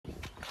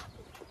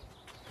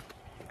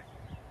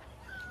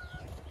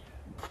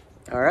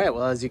All right,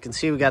 well, as you can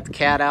see, we got the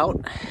cat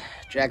out.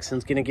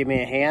 Jackson's gonna give me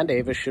a hand.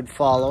 Ava should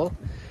follow.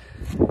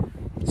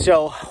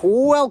 So,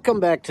 welcome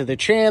back to the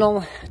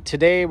channel.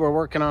 Today, we're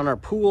working on our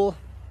pool.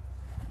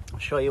 I'll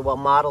show you what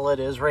model it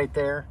is right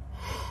there.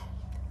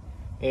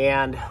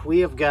 And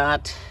we have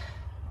got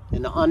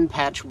an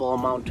unpatchable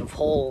amount of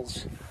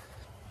holes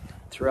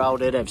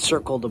throughout it. I've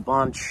circled a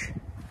bunch.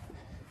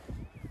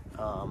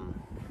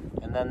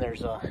 And then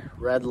there's a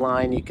red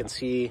line you can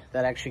see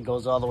that actually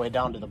goes all the way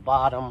down to the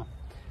bottom,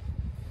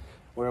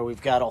 where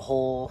we've got a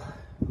hole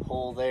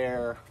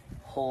there,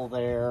 hole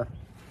there,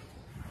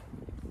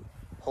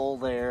 hole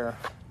there,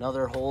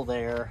 another hole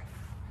there,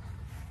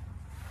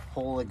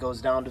 hole that goes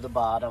down to the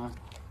bottom,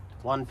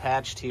 one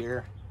patched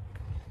here.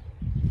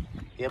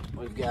 Yep,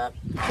 we've got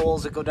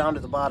holes that go down to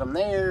the bottom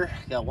there,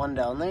 got one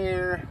down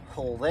there,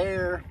 hole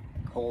there,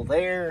 hole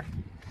there.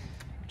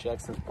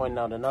 Jackson's pointing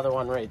out another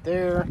one right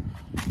there.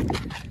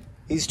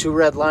 These two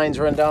red lines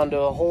run down to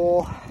a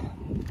hole.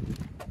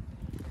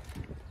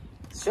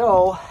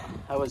 So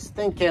I was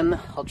thinking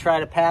I'll try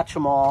to patch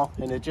them all,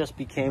 and it just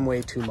became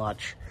way too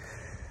much.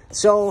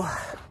 So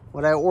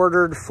what I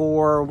ordered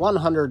for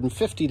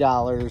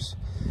 $150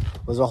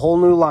 was a whole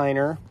new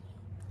liner.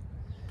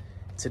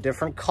 It's a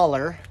different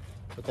color,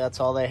 but that's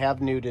all they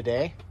have new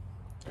today,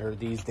 or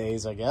these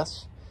days, I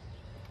guess.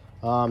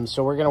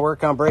 So we're gonna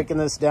work on breaking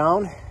this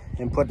down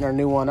and putting our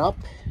new one up.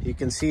 You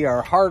can see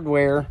our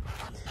hardware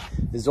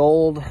is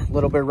old, a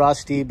little bit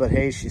rusty, but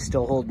hey, she's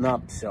still holding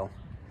up. So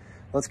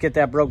let's get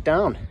that broke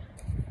down.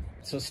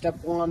 So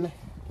step one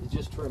is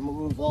just to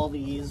remove all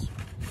these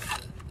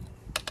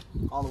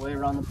all the way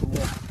around the pool.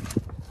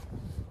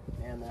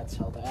 And that's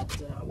how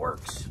that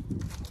works.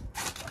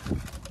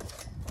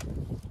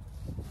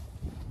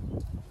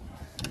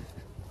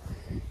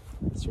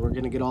 So we're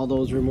gonna get all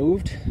those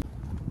removed.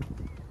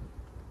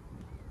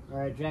 All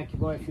right, Jackie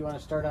boy, if you want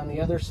to start on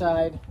the other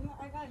side. Yeah,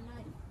 I got a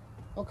knife.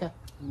 Okay,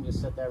 you can just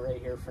set that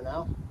right here for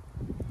now,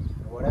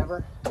 or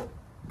whatever.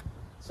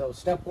 So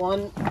step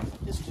one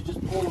is to just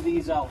pull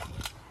these out.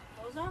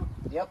 Those out?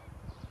 Yep,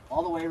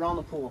 all the way around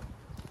the pool.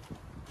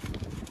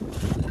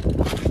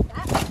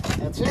 That?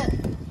 That's it.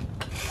 And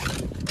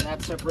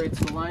that separates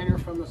the liner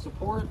from the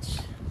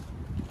supports.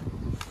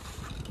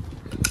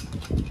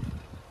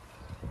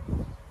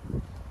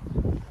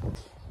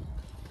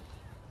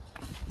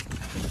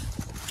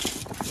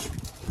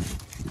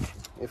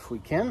 If we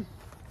can.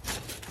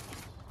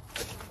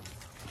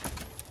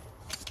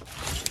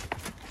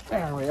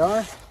 There we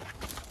are.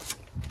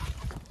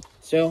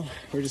 So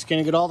we're just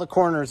gonna get all the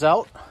corners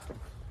out.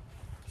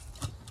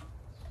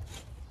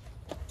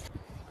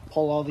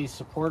 Pull all these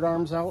support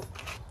arms out.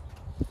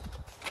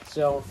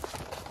 So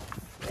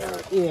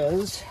there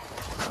is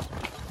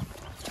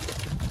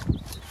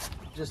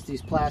just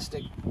these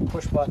plastic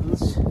push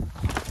buttons.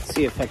 Let's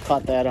see if I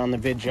caught that on the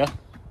vidya.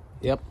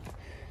 Yep.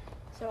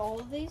 So all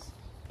of these?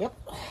 Yep.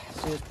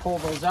 So just pull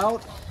those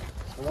out.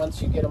 And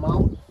once you get them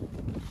out,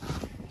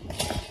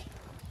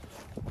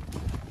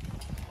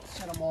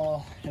 set them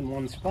all in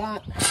one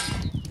spot.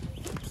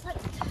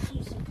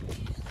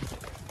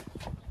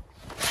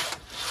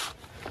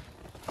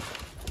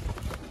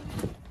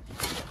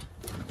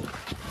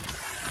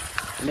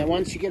 And then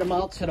once you get them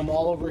out, set them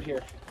all over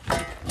here.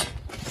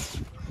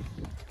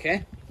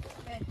 Okay?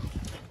 Okay.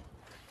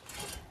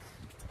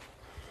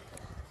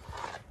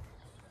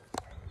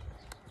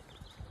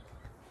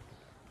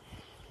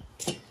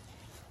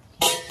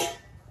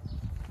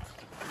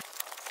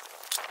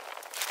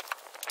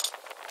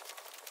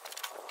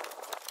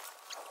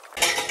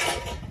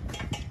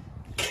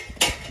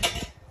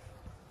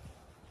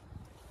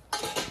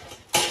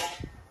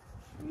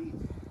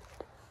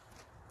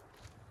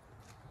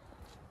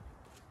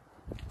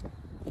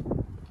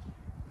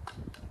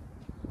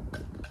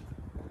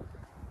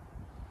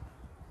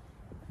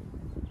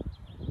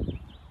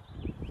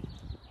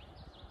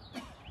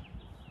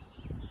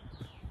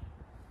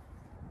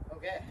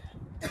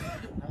 Okay,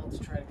 now let's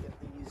try to get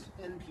these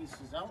end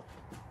pieces out.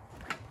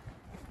 Can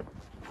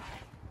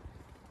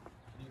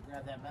you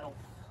grab that metal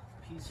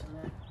piece in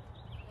there?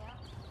 Yeah.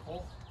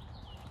 Pull.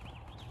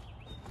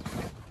 You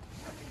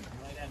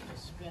might have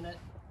to spin it.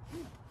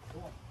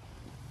 Cool.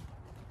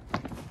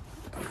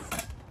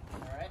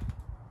 Alright,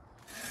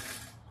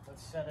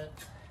 let's set it.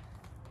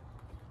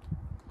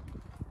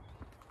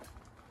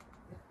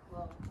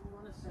 Well, we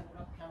want to set it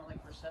up kind of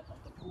like we're setting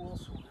up the pool,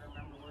 so we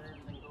remember where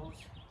everything goes.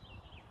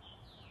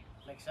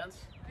 Make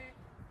sense? Okay.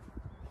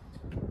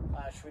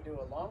 Should we do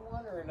a long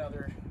one or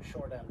another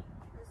short end?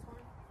 This one.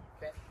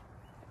 Okay.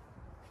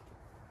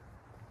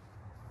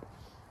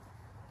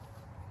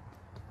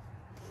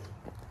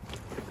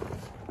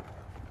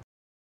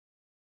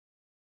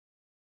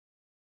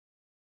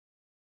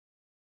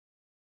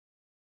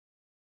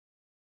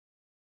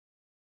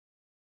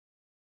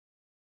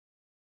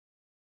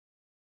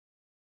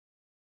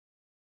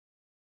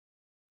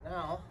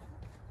 Now,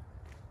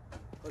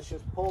 let's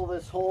just pull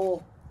this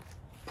whole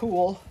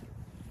pool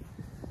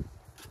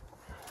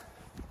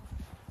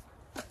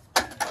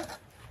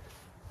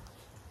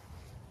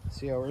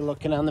See how we're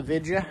looking on the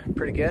vidya?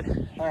 Pretty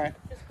good. All right.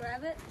 Just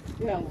grab it.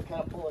 Yeah, we'll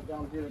kind of pull it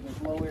down here to this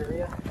low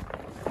area.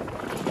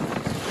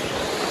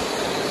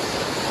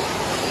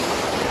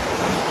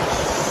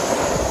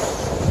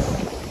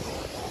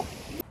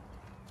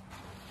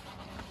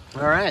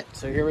 All right,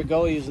 so here we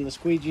go using the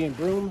squeegee and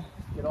broom.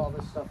 Get all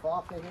this stuff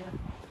off of here.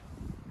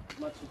 As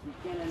much as we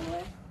can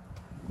anyway.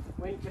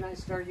 When can I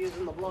start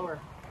using the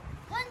blower?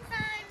 One time.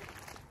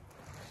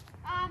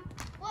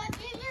 Well, if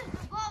you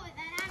use the blower,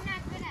 then I'm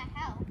not gonna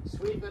help.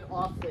 Sweep it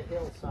off the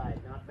hillside,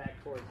 not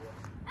back towards you.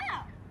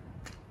 Oh.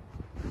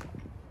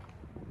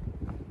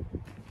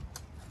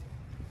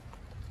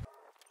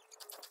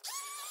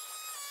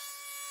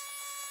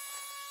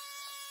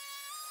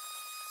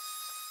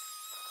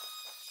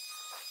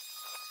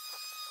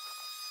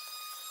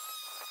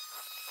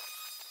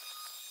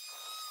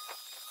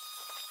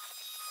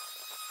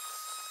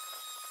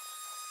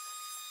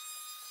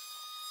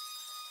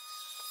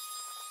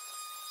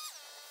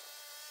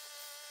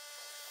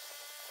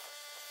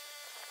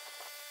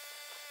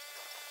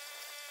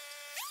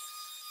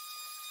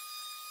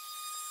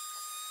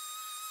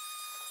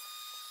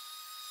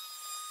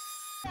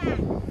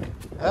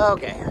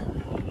 Okay.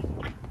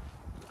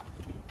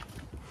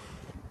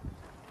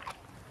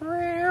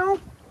 Oh,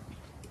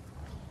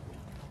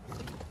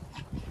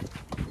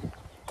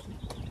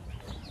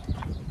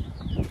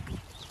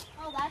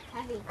 that's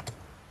heavy.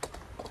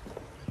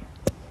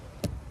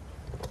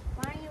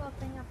 Why are you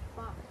opening up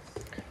the box?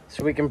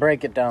 So we can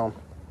break it down.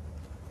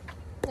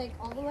 Like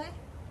all the way?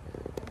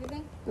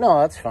 Everything?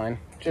 No, that's fine.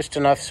 Just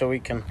enough so we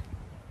can...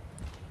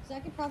 So I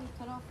could probably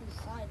cut off the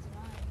sides and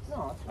eyes.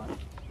 No, that's fine.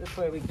 This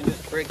way we can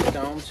just break it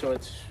down so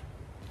it's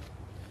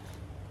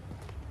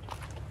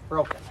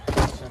broken.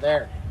 So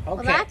there. Okay.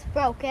 Well, that's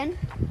broken.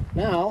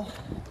 Now,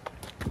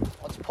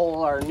 let's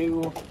pull our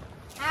new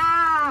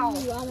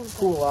Ow!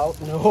 tool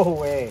out. No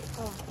way.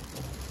 Oh.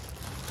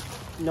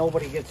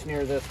 Nobody gets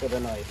near this with a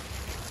knife.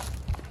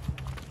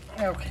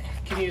 Okay.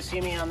 Can you see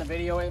me on the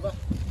video, Ava?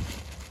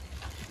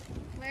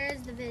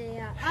 Where's the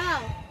video?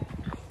 Oh.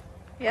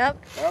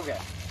 Yep. Okay.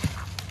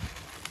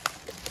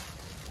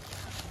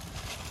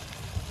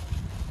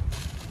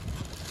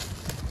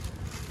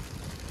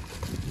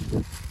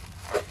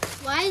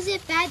 Why is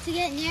it bad to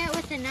get near it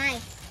with a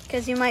knife?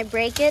 Because you might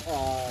break it.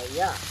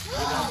 Yeah. We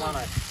don't want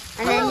to.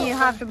 And then you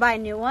have to buy a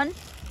new one.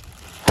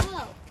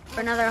 Oh.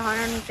 For another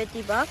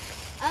 150 bucks.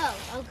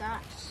 Oh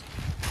gosh.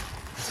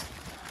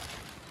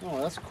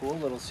 Oh, that's cool.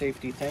 Little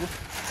safety thing.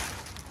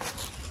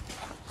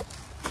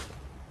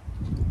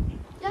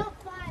 Don't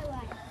fly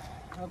away.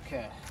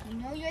 Okay. I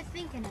know you're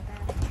thinking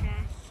about it,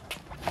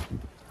 Trash.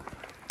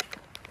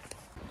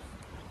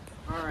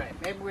 All right.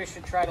 Maybe we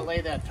should try to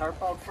lay that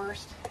tarp out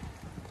first.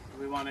 Do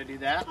we want to do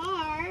that?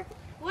 Or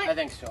what? I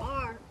think so.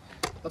 Or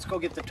Let's go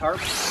get the tarp,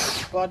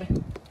 bud.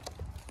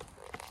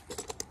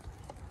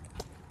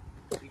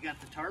 You got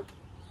the tarp?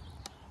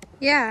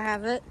 Yeah, I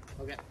have it.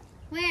 Okay.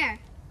 where?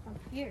 Up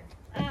here.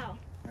 Oh.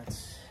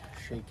 That's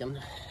shaken,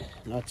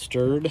 not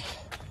stirred.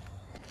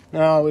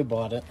 No, we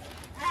bought it.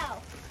 Oh.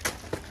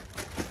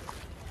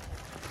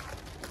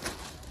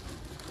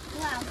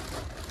 Well,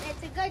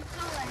 it's a good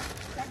color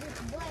because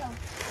it's blue.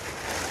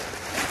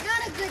 It's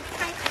not a good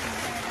type of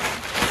blue.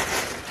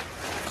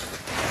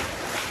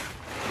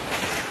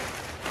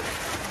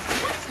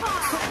 That's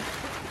hard.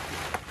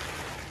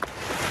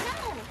 No.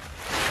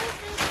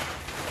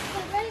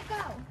 But let it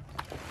go.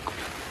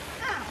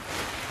 Ow.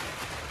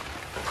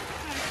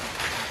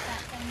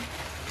 That thing.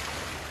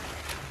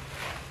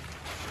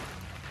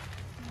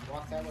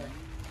 Walk that way.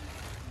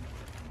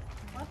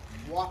 What?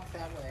 Walk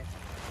that way.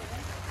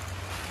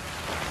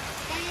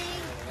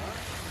 Dang.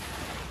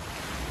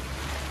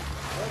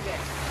 Okay.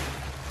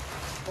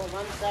 Pull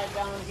one side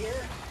down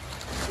here.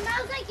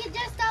 Smells like you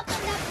just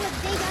opened up a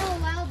big old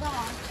well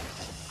dog.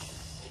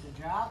 Good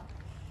job.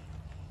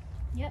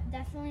 Yep,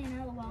 definitely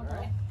another well All dog.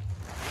 right.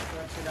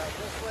 Stretch it out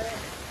this way.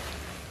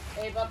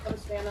 Hey, Bub, come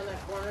stand on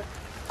that corner.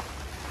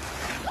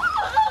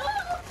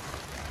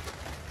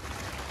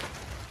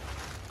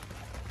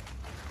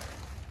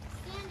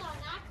 Stand on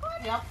that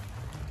corner? Yep.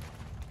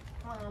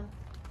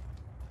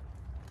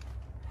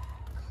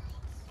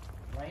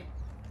 Right?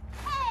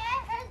 Hey,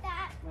 I heard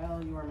that.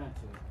 Well, you were meant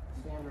to.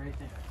 Stand right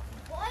there.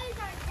 Boys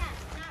are deaf,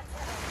 not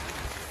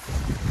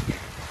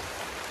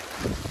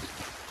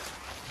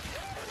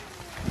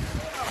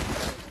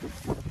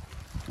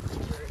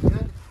Very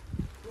good.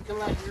 You can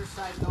let your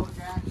side go,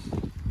 Jax.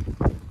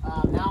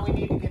 Now we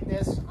need to get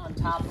this on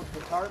top of the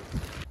tarp.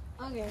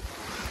 Okay.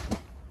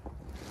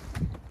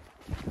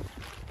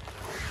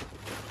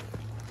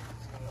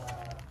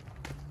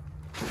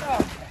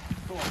 Okay,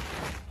 cool.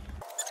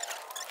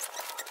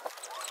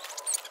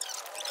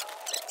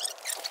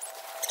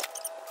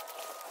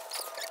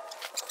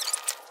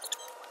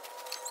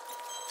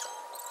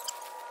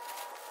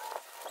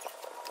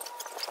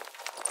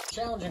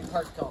 Challenging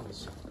part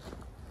comes.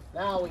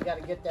 Now we got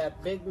to get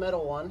that big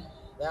metal one,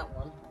 that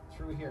one,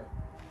 through here.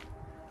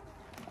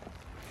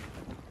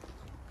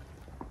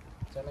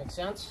 Does that make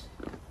sense?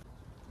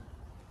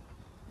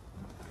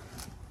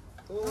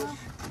 Push.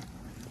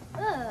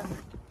 Ugh.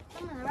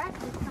 Some of the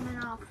rest is coming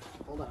off.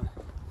 Hold on.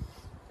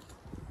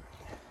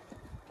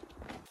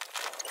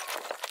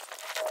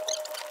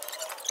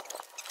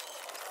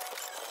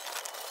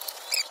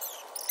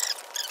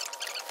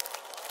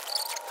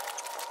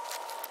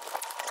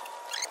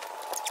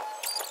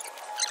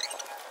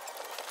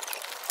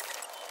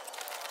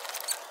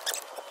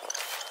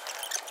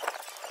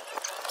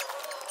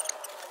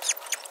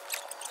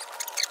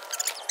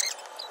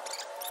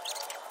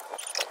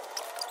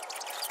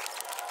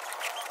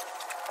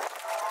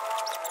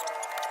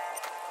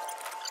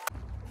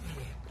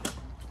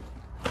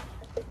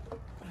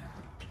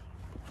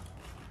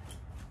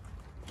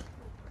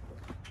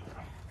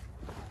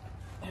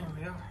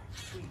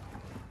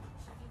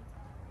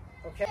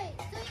 Okay. Hey,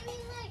 so you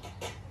mean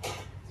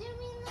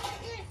like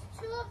there's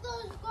two of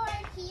those go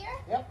right here?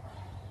 Yep.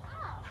 Oh.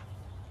 I'm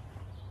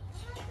not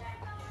sure if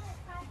I want to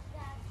touch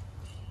that.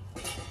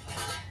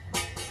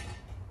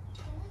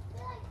 Can this be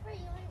like for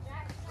you and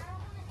Jack? 'Cause I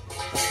don't want to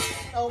touch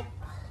it. Oh.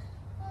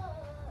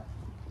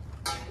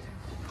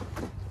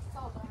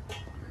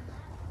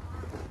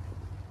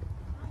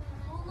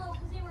 Well, no,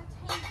 because they were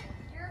tangled.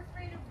 You're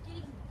afraid of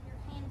getting your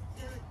hands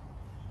dirty.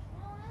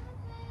 No, I'm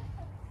afraid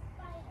of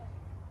spiders.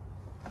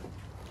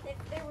 If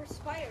there were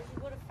spiders,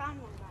 you would have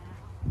found one by now.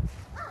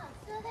 Oh,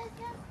 so there's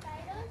no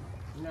spiders?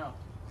 No.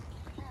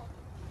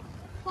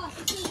 Plus,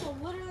 this is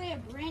literally a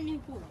brand new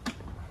pool.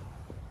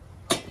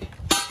 Look,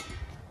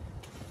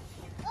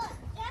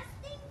 just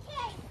in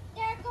case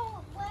they're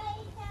going way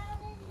down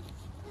into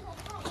the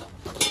pipe.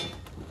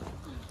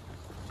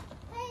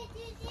 Hey, do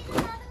you see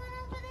another one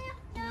over there?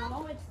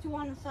 No, it's two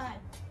on the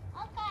side.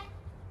 Okay.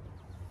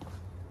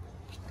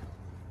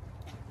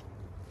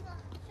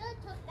 Look, should have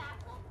took that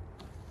one.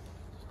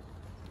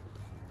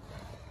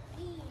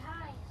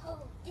 Hi-ho,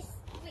 this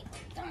way,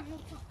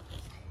 Donald Trump.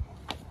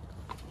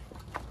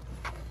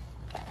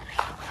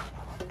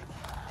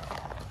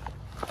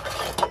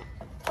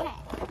 Okay,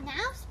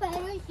 now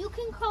spiders, you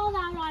can crawl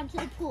out onto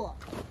the pool.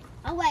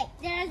 Oh wait,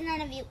 there's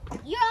none of you.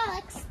 You're all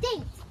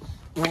extinct.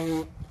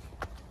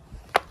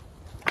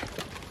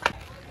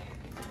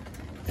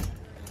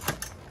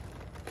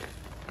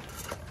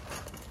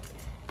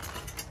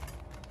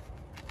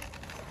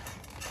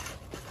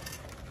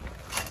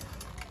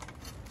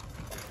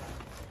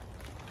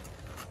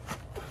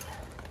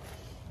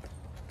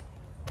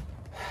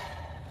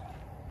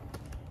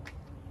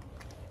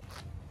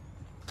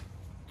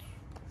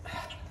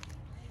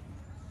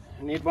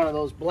 I need one of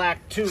those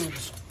black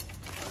tubes.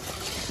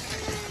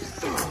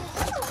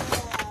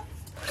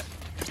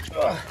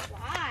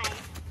 Why?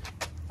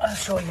 I'll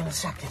show you in a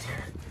second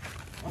here.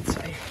 Once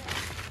I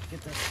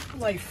get this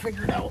life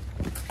figured out.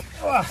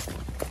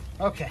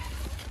 Okay.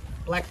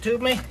 Black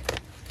tube me.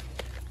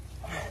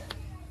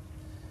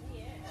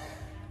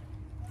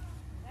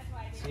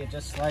 See, it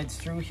just slides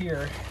through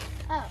here.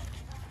 Oh.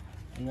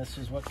 And this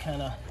is what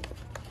kind of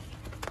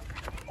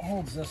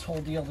holds this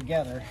whole deal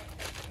together.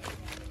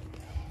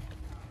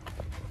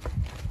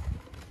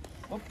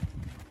 Oop.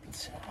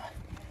 It's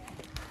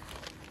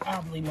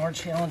probably more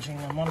challenging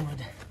than one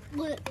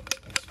would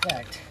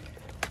expect.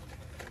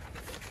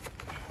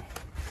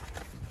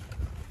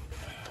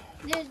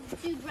 There's a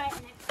tube right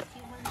next to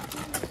you.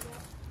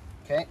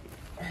 Okay.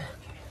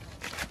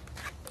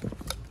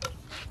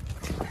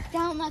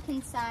 Don't look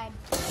inside.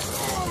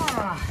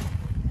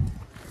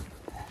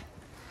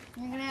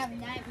 You're gonna have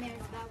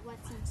nightmares about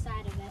what's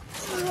inside of it.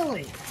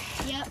 Really?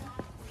 Yep.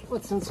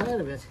 What's inside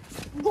of it?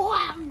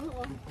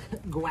 Goggle.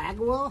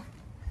 Guagua?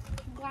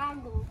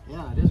 Goggle.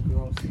 Yeah, it is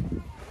gross.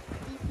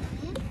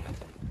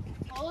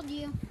 Told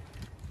you.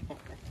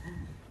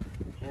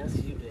 Yes,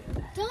 you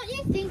did. Don't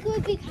you think it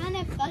would be kind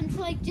of fun to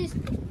like just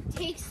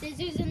take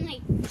scissors and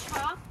like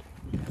chop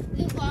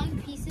the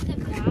long pieces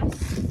of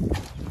grass?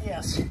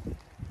 Yes.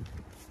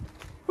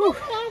 Whew.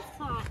 That's what I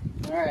thought.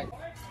 All right.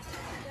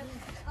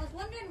 I was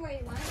wondering where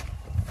you went.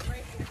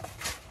 Right here.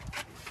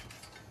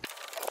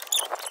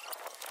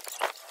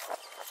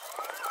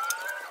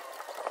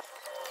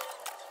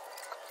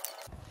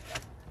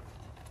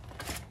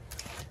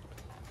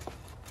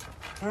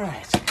 All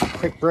right.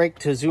 Quick break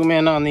to zoom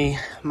in on the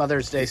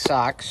Mother's Day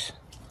socks.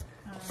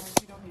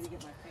 You don't need to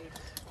get my face.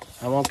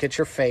 I won't get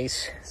your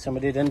face.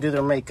 Somebody didn't do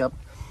their makeup.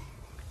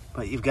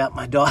 But you've got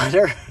my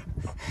daughter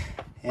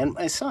and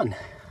my son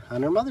on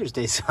their Mother's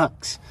Day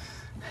socks.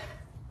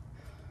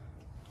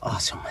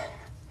 Awesome.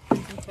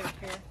 Take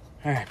care.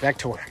 All right, back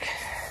to work.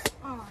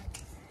 Oh.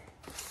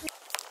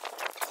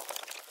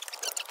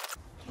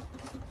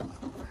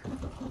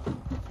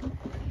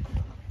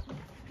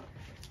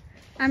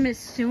 I'm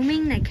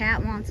assuming the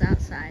cat wants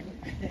outside.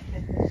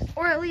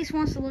 Or at least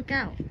wants to look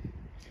out.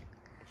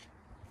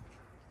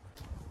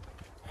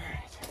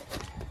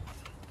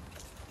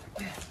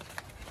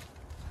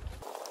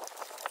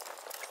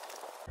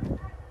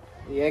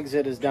 The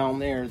exit is down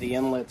there, the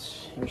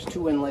inlets. There's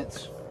two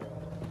inlets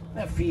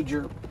that feed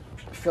your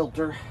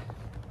filter.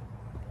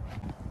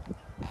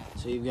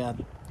 So you've got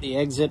the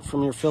exit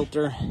from your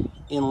filter,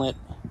 inlet,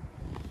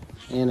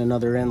 and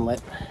another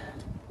inlet.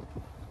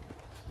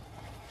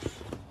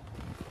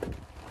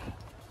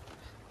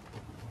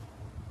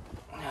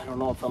 I don't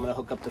if I'm gonna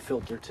hook up the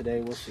filter today.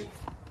 We'll see.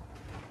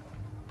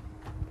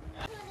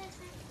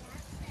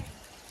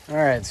 All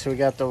right, so we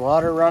got the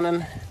water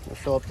running. We'll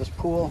fill up this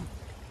pool.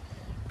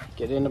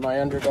 Get into my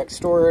underdeck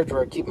storage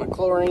where I keep my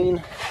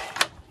chlorine.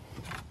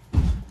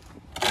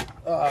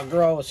 Oh,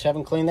 gross.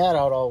 Haven't cleaned that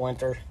out all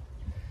winter.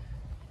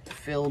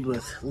 Filled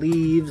with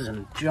leaves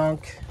and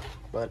junk,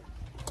 but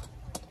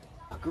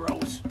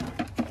gross.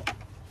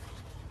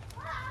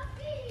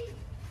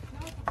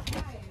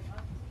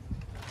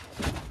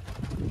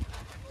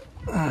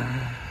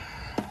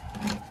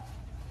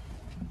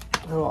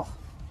 Oh.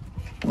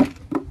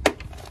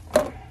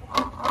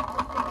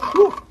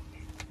 Whew.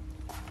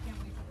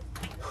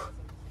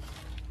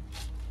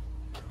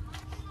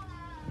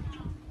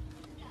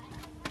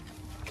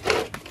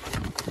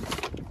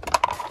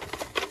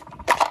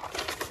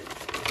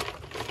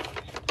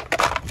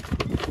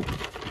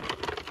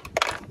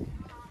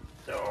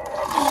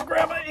 Oh,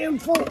 grab my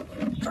handful.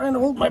 Trying to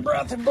hold my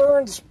breath, it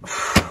burns.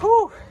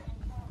 Whew.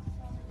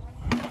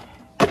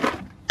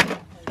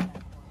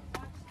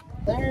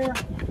 There.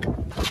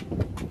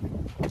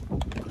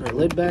 Put our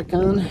lid back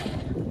on.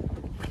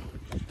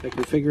 If I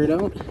can figure it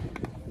out.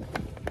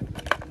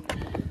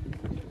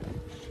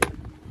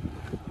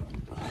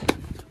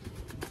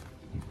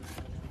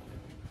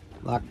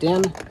 Locked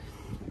in, and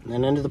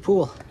then into the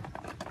pool.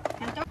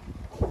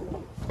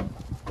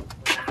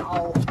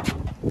 Ow.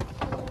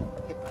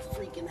 Hit my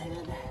freaking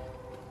head.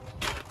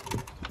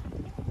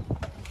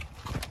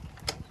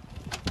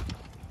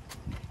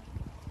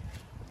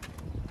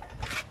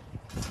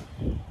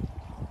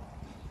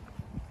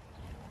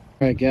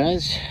 Alright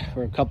guys,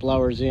 we're a couple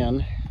hours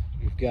in.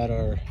 We've got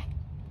our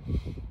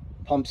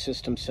pump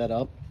system set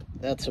up.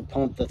 That's a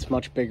pump that's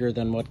much bigger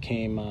than what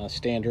came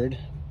standard,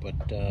 but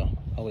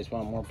always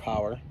want more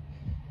power.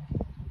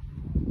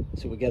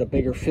 So we got a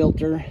bigger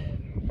filter.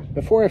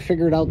 Before I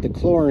figured out the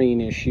chlorine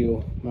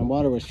issue, my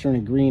water was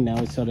turning green. Now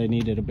I thought I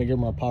needed a bigger,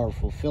 more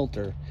powerful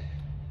filter,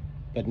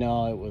 but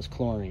no, it was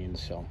chlorine.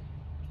 So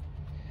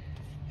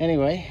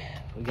anyway,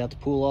 we got the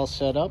pool all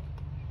set up.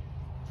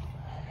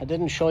 I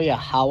didn't show you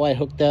how I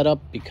hooked that up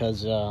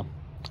because I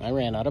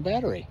ran out of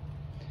battery.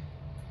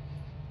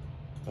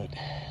 But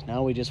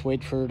now we just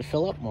wait for it to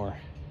fill up more.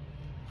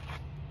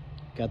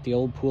 Got the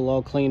old pool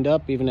all cleaned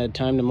up, even had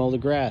time to mow the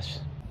grass.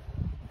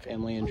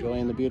 Family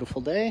enjoying the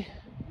beautiful day.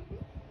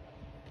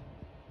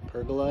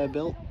 Pergola I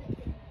built.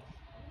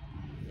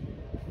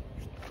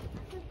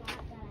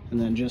 And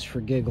then just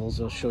for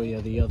giggles, I'll show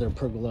you the other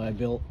pergola I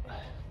built.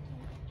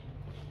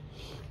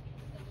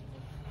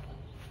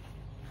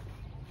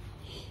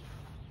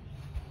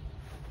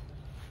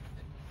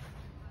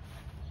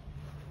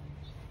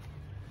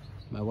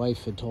 My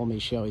wife had told me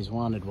she always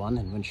wanted one,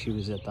 and when she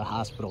was at the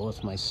hospital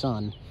with my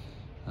son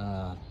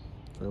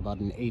for about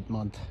an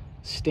 8-month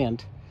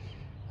stint,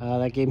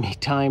 that gave me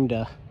time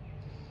to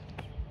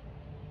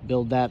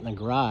build that in the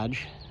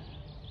garage.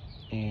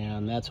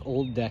 And that's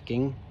old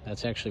decking.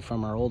 That's actually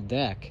from our old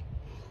deck.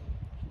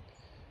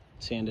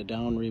 Sanded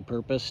down,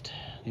 repurposed.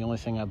 The only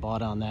thing I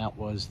bought on that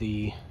was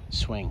the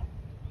swing.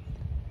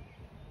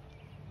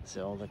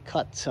 So the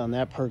cuts on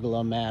that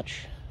pergola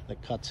match the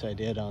cuts I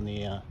did on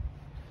the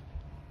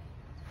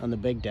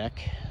big deck.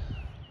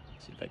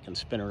 See if I can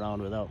spin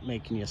around without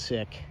making you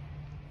sick.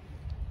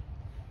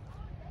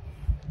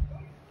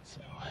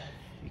 So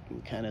you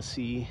can kind of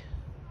see,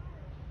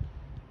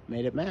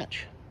 made it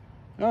match.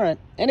 All right,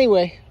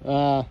 anyway,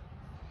 I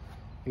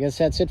guess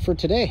that's it for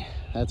today.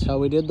 That's how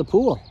we did the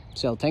pool.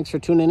 So thanks for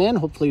tuning in.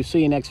 Hopefully we'll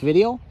see you next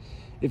video.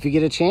 If you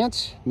get a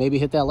chance, maybe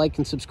hit that like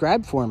and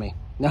subscribe for me.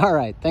 All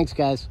right, thanks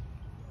guys.